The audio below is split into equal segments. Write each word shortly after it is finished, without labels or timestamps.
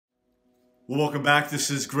Well, welcome back. This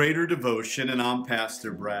is Greater Devotion, and I'm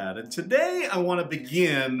Pastor Brad. And today I want to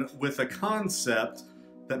begin with a concept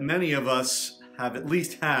that many of us have at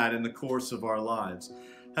least had in the course of our lives.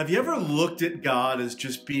 Have you ever looked at God as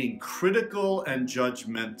just being critical and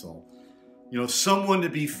judgmental? You know, someone to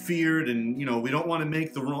be feared, and we don't want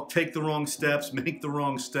to take the wrong steps, make the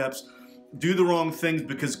wrong steps, do the wrong things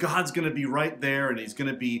because God's going to be right there and He's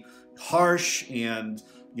going to be harsh, and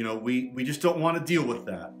we just don't want to deal with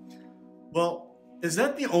that. Well, is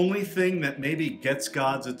that the only thing that maybe gets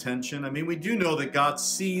God's attention? I mean, we do know that God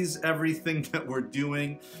sees everything that we're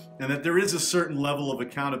doing and that there is a certain level of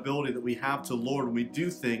accountability that we have to Lord when we do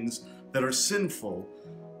things that are sinful.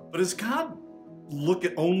 But does God look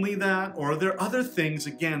at only that? Or are there other things,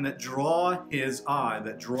 again, that draw His eye,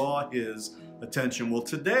 that draw His attention? Well,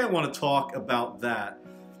 today I want to talk about that.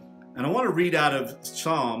 And I want to read out of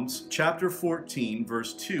Psalms chapter 14,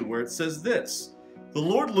 verse 2, where it says this: "The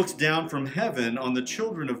Lord looks down from heaven on the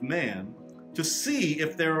children of man to see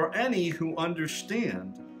if there are any who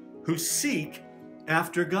understand, who seek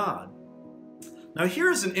after God." Now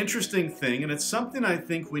here's an interesting thing, and it's something I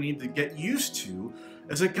think we need to get used to,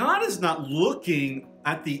 is that God is not looking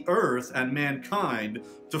at the earth and mankind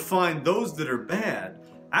to find those that are bad.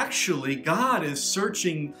 Actually, God is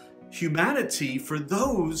searching humanity for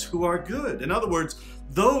those who are good. In other words,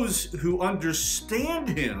 those who understand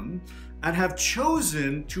Him and have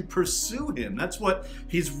chosen to pursue Him. That's what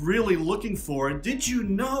He's really looking for. And did you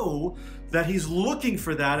know that He's looking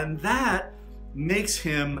for that, and that makes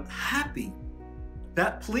Him happy?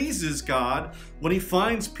 That pleases God when He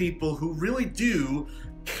finds people who really do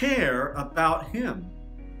care about Him.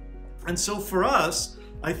 And so for us,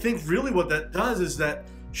 I think really what that does is that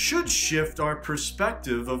should shift our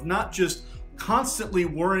perspective of not just constantly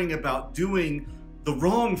worrying about doing the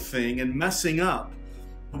wrong thing and messing up.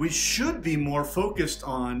 We should be more focused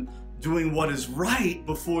on doing what is right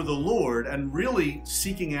before the Lord and really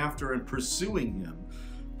seeking after and pursuing Him.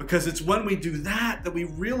 Because it's when we do that that we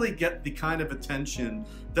really get the kind of attention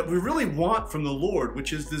that we really want from the Lord,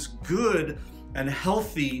 which is this good and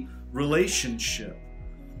healthy relationship.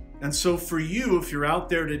 And so for you, if you're out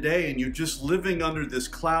there today and you're just living under this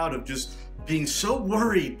cloud of just being so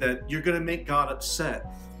worried that you're going to make God upset,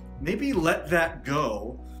 maybe let that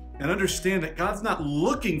go and understand that God's not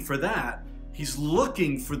looking for that. He's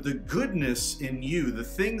looking for the goodness in you, the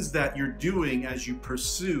things that you're doing as you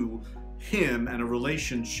pursue Him and a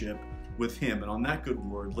relationship with Him. And on that good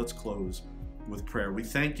word, let's close with prayer. We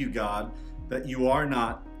thank you, God, that you are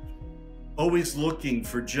not always looking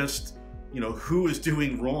for just who is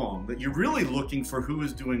doing wrong, that you're really looking for who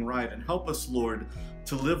is doing right. And help us, Lord,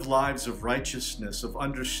 to live lives of righteousness, of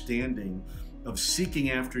understanding, of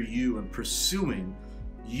seeking after you and pursuing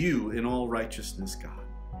you in all righteousness, God.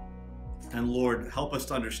 And Lord, help us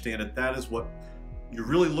to understand that that is what you're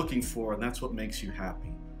really looking for, and that's what makes you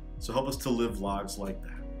happy. So help us to live lives like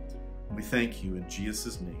that. And we thank you in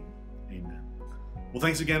Jesus' name. Amen. Well,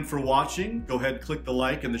 thanks again for watching. Go ahead and click the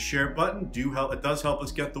like and the share button. It does help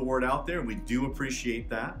us get the word out there, and we do appreciate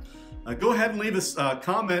that. Go ahead and leave us a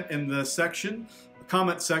comment in the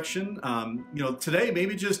comment section. Today,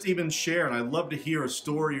 maybe just even share, and I'd love to hear a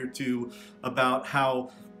story or two about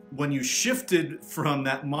how when you shifted from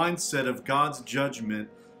that mindset of God's judgment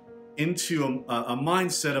into a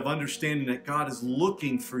mindset of understanding that God is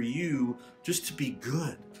looking for you just to be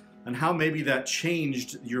good, and how maybe that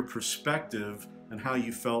changed your perspective and how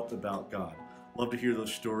you felt about God. Love to hear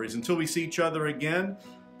those stories. Until we see each other again,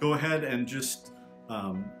 go ahead and just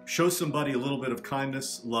show somebody a little bit of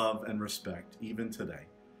kindness, love, and respect, even today.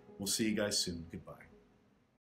 We'll see you guys soon. Goodbye.